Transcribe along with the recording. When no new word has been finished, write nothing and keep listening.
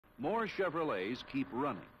more Chevrolets keep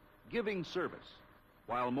running, giving service,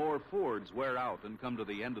 while more Fords wear out and come to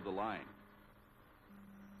the end of the line.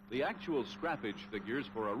 The actual scrappage figures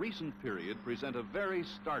for a recent period present a very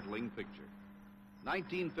startling picture.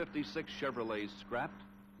 1956 Chevrolets scrapped,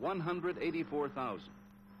 184,000.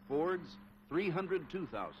 Fords,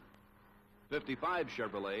 302,000. 55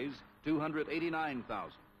 Chevrolets,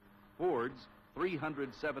 289,000. Fords,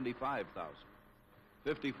 375,000.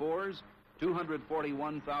 54s,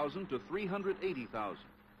 241,000 to 380,000.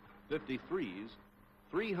 53s,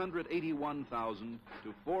 381,000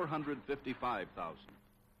 to 455,000.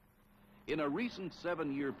 In a recent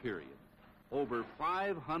 7-year period, over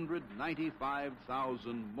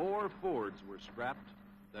 595,000 more Fords were scrapped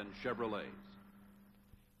than Chevrolets.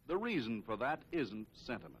 The reason for that isn't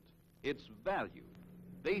sentiment. It's value,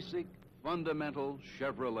 basic, fundamental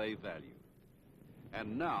Chevrolet value.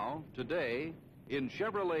 And now, today, in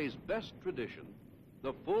Chevrolet's best tradition,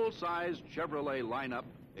 the full-size Chevrolet lineup,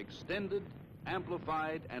 extended,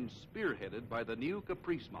 amplified, and spearheaded by the new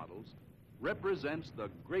Caprice models, represents the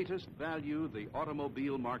greatest value the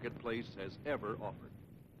automobile marketplace has ever offered.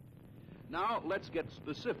 Now, let's get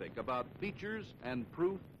specific about features and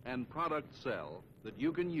proof and product sell that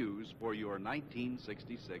you can use for your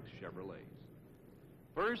 1966 Chevrolets.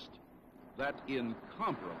 First, that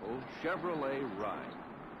incomparable Chevrolet ride.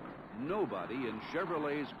 Nobody in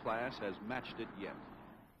Chevrolet's class has matched it yet.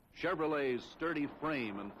 Chevrolet's sturdy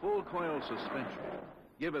frame and full coil suspension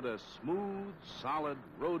give it a smooth, solid,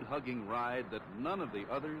 road-hugging ride that none of the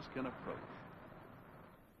others can approach.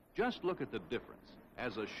 Just look at the difference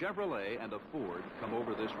as a Chevrolet and a Ford come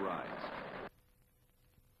over this rise.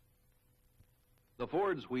 The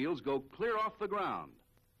Ford's wheels go clear off the ground,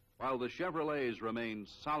 while the Chevrolets remain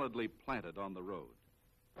solidly planted on the road.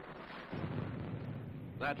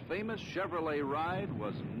 That famous Chevrolet ride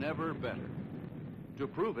was never better. To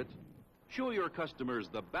prove it, show your customers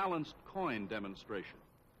the balanced coin demonstration.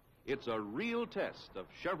 It's a real test of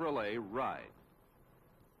Chevrolet ride.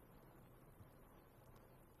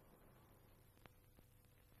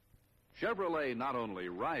 Chevrolet not only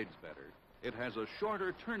rides better, it has a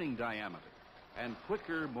shorter turning diameter and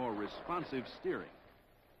quicker, more responsive steering.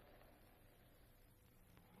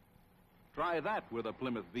 Try that with a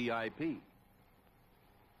Plymouth VIP.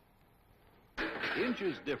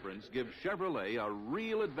 Inches difference gives Chevrolet a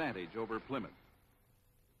real advantage over Plymouth.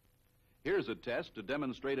 Here's a test to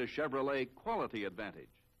demonstrate a Chevrolet quality advantage.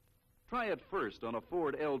 Try it first on a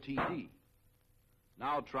Ford LTD.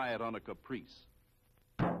 Now try it on a Caprice.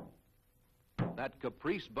 That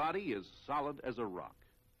Caprice body is solid as a rock.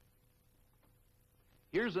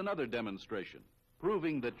 Here's another demonstration,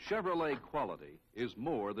 proving that Chevrolet quality is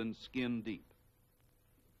more than skin deep.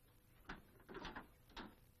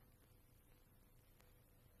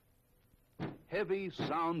 Heavy,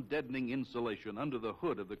 sound-deadening insulation under the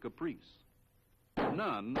hood of the Caprice.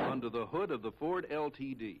 None under the hood of the Ford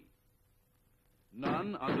LTD.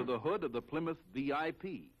 None under the hood of the Plymouth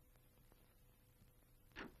VIP.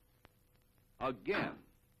 Again,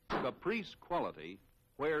 Caprice quality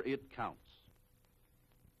where it counts.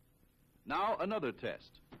 Now another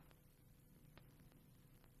test.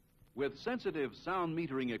 With sensitive sound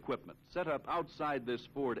metering equipment set up outside this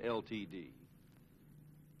Ford LTD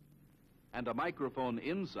and a microphone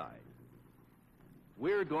inside,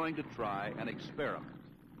 we're going to try an experiment.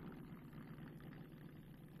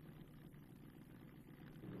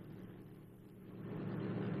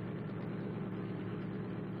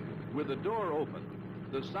 With the door open,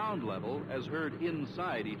 the sound level, as heard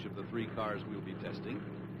inside each of the 3 cars we'll be testing,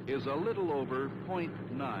 is a little over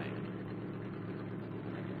 0.9.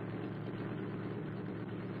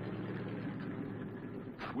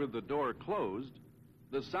 With the door closed,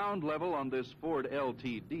 the sound level on this Ford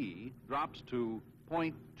LTD drops to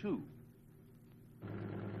 0.2.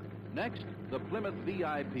 Next, the Plymouth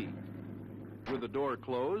VIP. With the door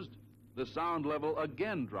closed, the sound level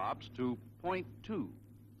again drops to 0.2.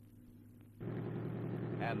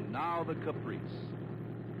 And now the Caprice.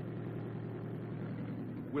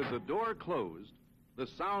 With the door closed, the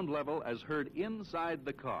sound level as heard inside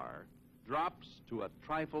the car drops to a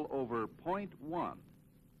trifle over 0.1.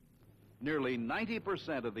 Nearly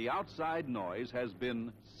 90% of the outside noise has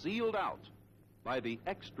been sealed out by the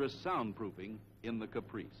extra soundproofing in the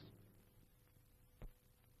Caprice.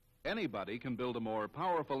 Anybody can build a more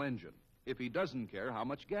powerful engine if he doesn't care how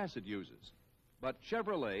much gas it uses. But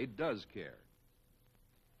Chevrolet does care.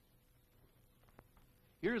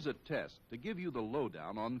 Here's a test to give you the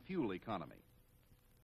lowdown on fuel economy.